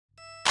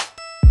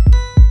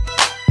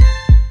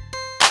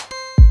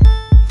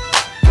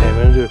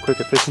going to do a quick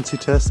efficiency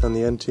test on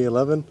the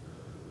NT11.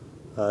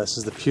 This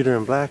is the pewter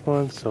and black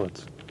one, so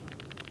it's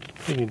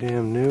pretty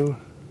damn new.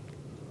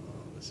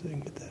 Let's see if I can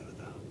get that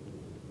without.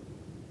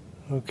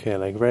 Okay,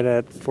 like right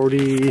at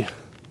 40,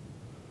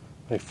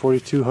 like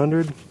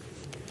 4200,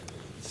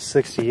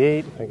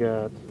 68. I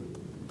got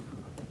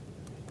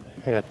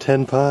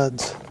 10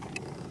 pods.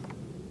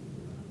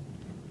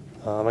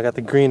 I got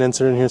the green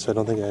insert in here, so I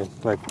don't think I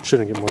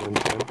shouldn't get more than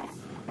 10.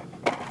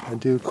 I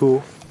do,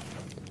 cool.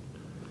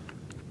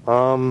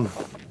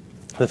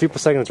 The feet per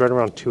second is right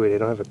around 280. I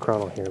don't have a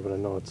chrono here, but I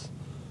know it's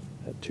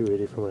at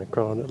 280 from when I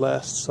chronoed it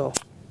last. So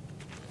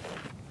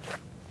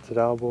it's a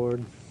dial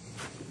board.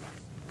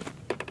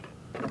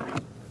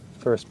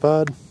 First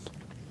pod.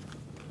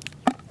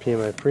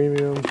 PMI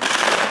Premium.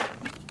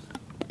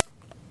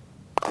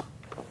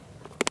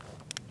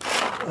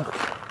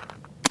 Okay.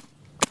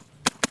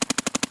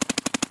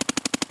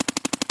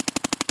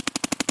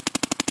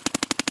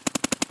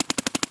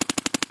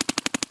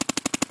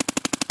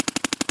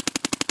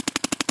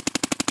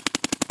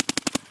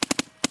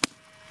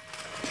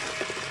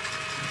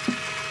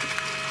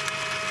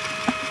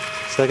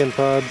 Second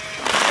pod.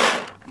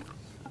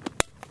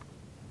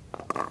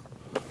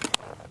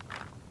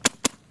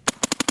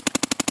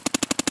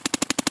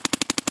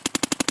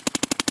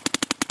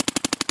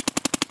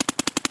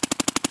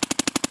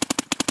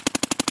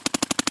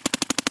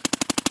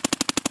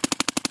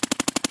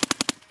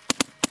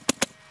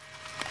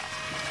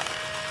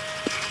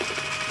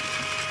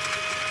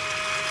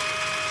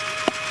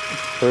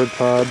 Third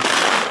pod.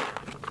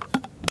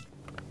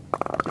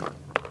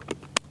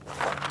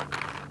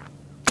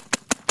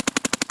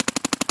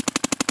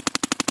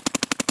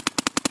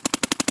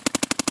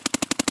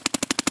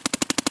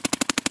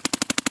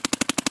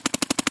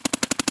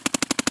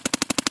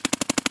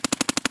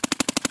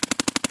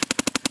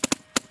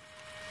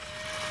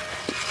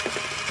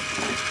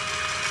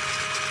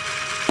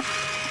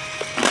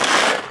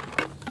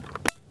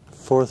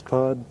 Fourth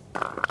pod.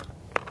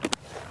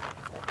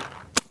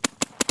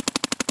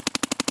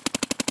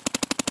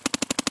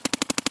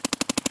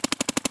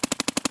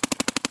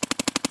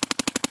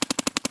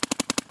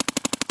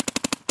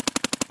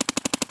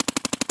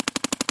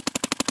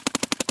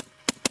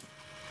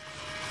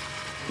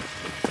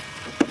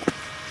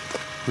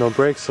 No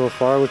brakes so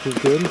far, which is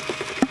good.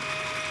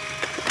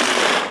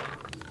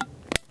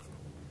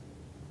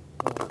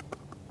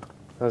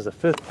 That was the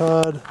fifth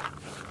pod.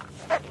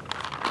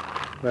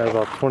 We're at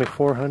about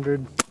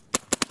 2400.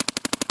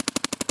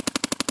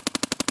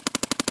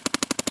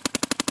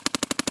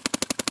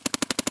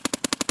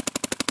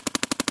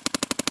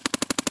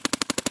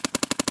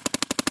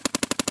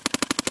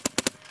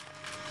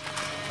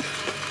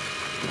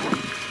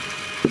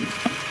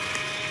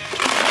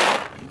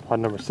 Pod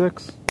number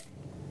 6.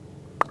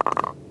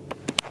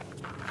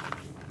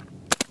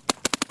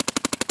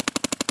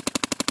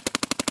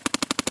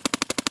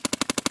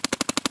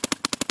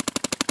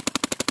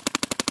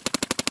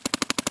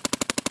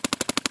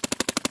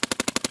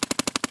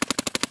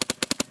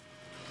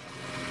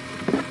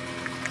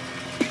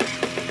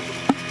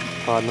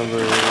 Pod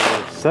number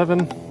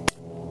 7.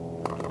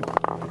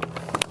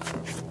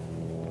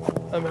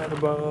 I'm at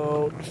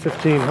about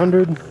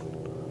 1500.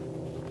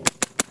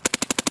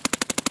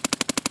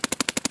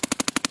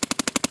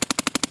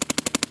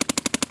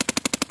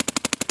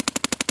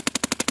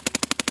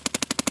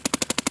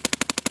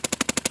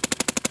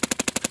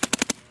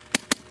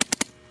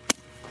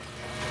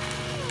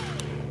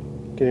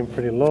 Getting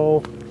pretty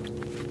low.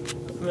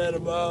 I'm at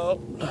about,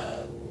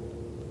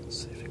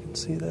 let's see if you can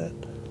see that.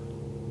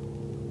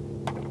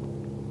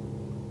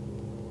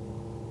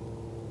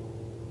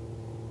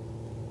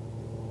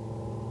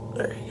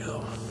 There you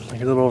go.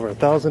 Like a little over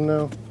 1,000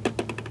 now.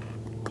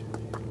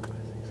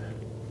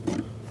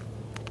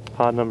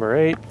 Pod number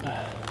 8.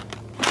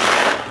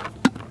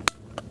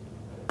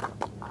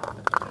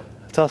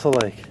 It's also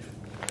like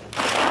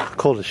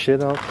cold as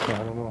shit out, so I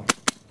don't know.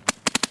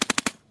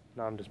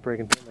 Now I'm just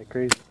breaking through like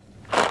crazy.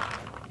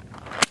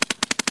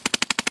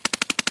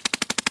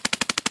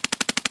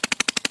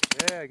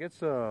 Yeah, get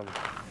some.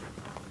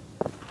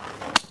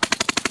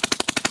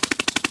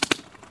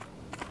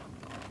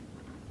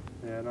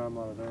 Yeah, no, I'm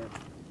out of there.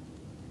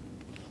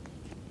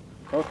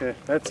 Okay,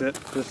 that's it.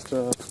 Just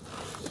 2,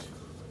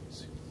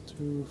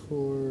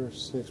 4,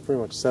 6,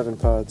 pretty much 7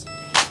 pods.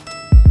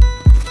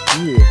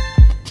 Yeah.